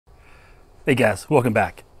Hey guys, welcome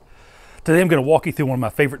back. Today I'm going to walk you through one of my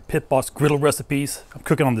favorite Pit Boss Griddle recipes. I'm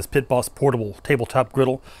cooking on this Pit Boss portable tabletop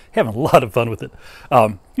griddle. Having a lot of fun with it.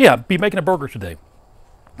 Be making a burger today.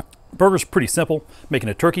 Burger's pretty simple. Making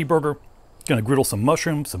a turkey burger. Going to griddle some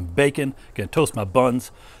mushrooms, some bacon. Going to toast my buns.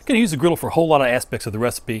 Going to use the griddle for a whole lot of aspects of the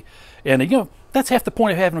recipe. And that's half the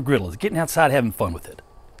point of having a griddle, is getting outside having fun with it.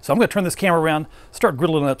 So I'm going to turn this camera around, start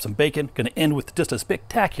griddling up some bacon. Going to end with just a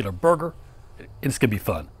spectacular burger. And it's going to be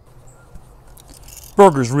fun.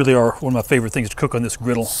 Burgers really are one of my favorite things to cook on this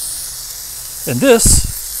griddle. And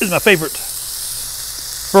this is my favorite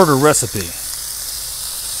burger recipe.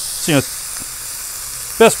 So,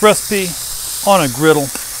 best recipe on a griddle.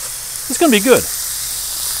 It's going to be good.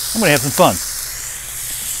 I'm going to have some fun. I'm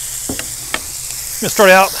going to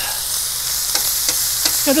start out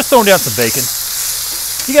just throwing down some bacon.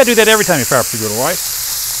 You got to do that every time you fire up the griddle, right?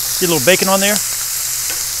 Get a little bacon on there.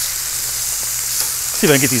 See if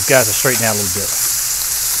I can get these guys to straighten out a little bit.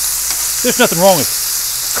 There's nothing wrong with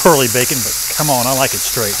curly bacon, but come on, I like it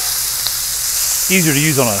straight. Easier to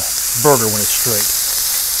use on a burger when it's straight.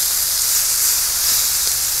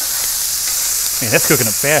 Man, that's cooking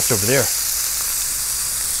up fast over there.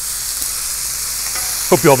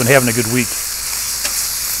 Hope you all been having a good week.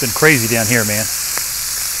 It's been crazy down here, man.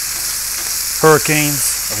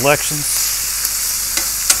 Hurricanes, elections.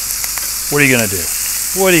 What are you gonna do?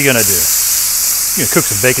 What are you gonna do? You're gonna cook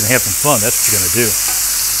some bacon and have some fun. That's what you're gonna do.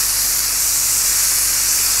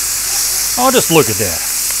 Oh, just look at that.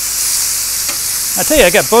 I tell you, I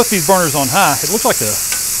got both these burners on high. It looks like the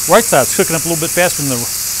right side's cooking up a little bit faster than the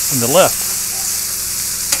left.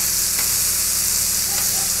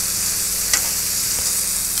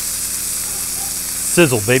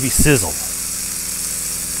 Sizzle, baby, sizzle.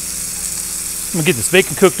 I'm gonna get this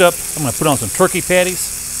bacon cooked up. I'm gonna put on some turkey patties,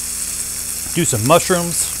 do some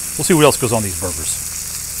mushrooms. We'll see what else goes on these burgers.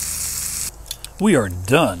 We are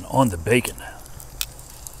done on the bacon.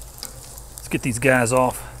 Get these guys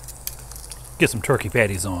off, get some turkey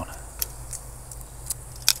patties on.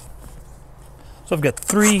 So I've got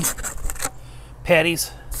 3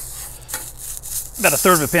 patties, about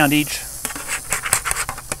 1/3 of a pound each.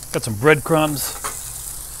 Got some breadcrumbs,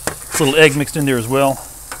 a little egg mixed in there as well.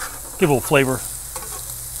 Give a little flavor,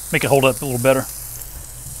 make it hold up a little better.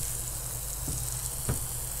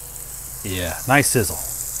 Yeah, nice sizzle.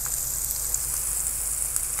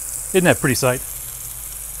 Isn't that a pretty sight?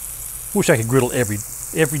 Wish I could griddle every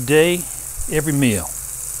day, every meal.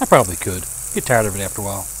 I probably could. Get tired of it after a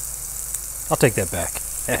while. I'll take that back.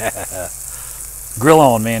 Grill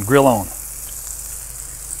on, man, grill on.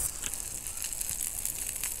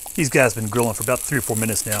 These guys have been grilling for about 3 or 4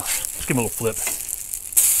 minutes now. Just give them a little flip.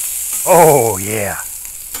 Oh, yeah.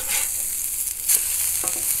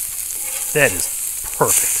 That is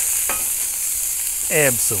perfect.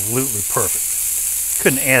 Absolutely perfect.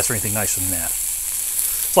 Couldn't ask for anything nicer than that.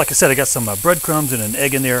 Like I said, I got some breadcrumbs and an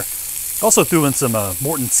egg in there. Also threw in some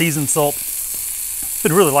Morton Seasoned Salt.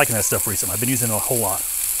 Been really liking that stuff recently. I've been using it a whole lot.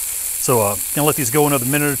 So gonna let these go another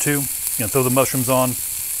minute or two. Gonna throw the mushrooms on,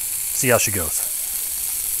 see how she goes.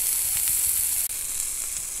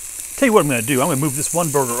 Tell you what I'm gonna do. I'm gonna move this one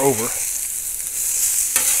burger over,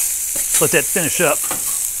 let that finish up,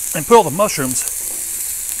 and put all the mushrooms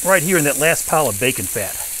right here in that last pile of bacon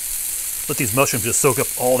fat. Let these mushrooms just soak up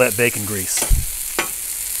all that bacon grease.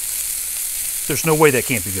 There's no way that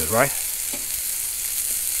can't be good, right?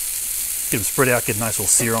 Get them spread out, get a nice little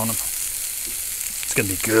sear on them. It's gonna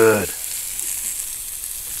be good.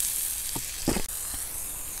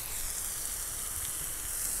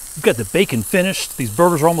 We've got the bacon finished. These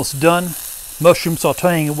burgers are almost done. Mushroom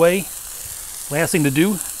sauteing away. Last thing to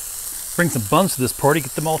do, bring some buns to this party,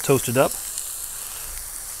 get them all toasted up.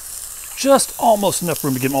 Just almost enough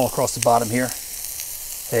room to get them all across the bottom here.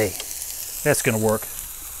 Hey, that's gonna work.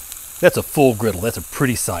 That's a full griddle. That's a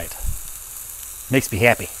pretty sight. Makes me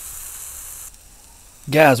happy.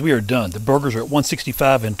 Guys, we are done. The burgers are at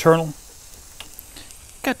 165 internal.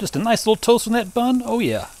 Got just a nice little toast on that bun. Oh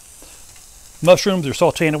yeah. Mushrooms are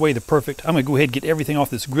sauteing away. They're perfect. I'm going to go ahead and get everything off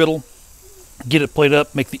this griddle. Get it plated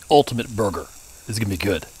up. Make the ultimate burger. This is going to be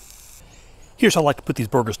good. Here's how I like to put these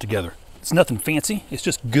burgers together. It's nothing fancy. It's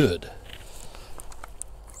just good.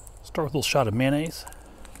 Start with a little shot of mayonnaise.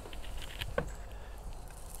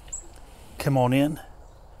 Come on in,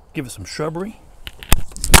 give it some shrubbery.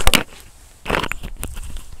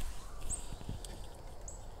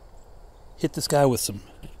 Hit this guy with some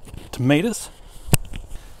tomatoes.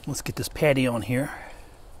 Let's get this patty on here.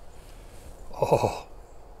 Oh,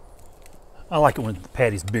 I like it when the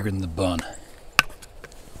patty's bigger than the bun.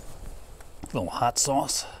 A little hot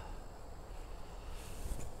sauce.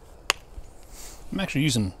 I'm actually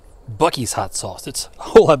using Bucky's hot sauce. It's a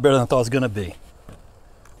whole lot better than I thought it was going to be.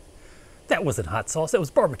 That wasn't hot sauce, that was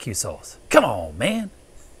barbecue sauce. Come on, man.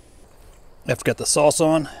 After got the sauce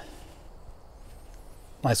on,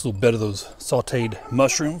 nice little bit of those sauteed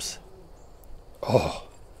mushrooms. Oh,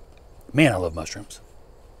 man, I love mushrooms.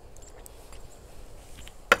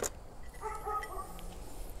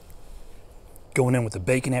 Going in with the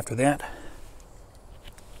bacon after that.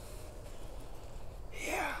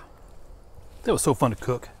 Yeah. That was so fun to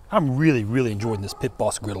cook. I'm really, really enjoying this Pit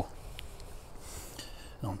Boss Griddle.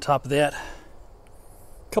 And on top of that,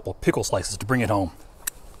 a couple of pickle slices to bring it home.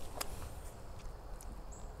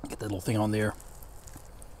 Get that little thing on there.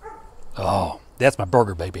 Oh, that's my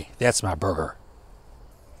burger, baby. That's my burger.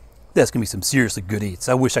 That's gonna be some seriously good eats.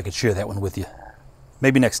 I wish I could share that one with you.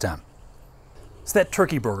 Maybe next time. So that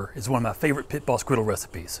turkey burger is one of my favorite Pit Boss Griddle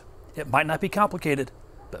recipes. It might not be complicated,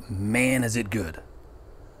 but man is it good.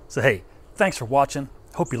 So hey, thanks for watching.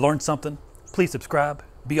 Hope you learned something. Please subscribe,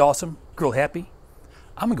 be awesome, grill happy.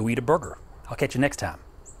 I'm gonna go eat a burger. I'll catch you next time.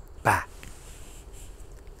 Bye.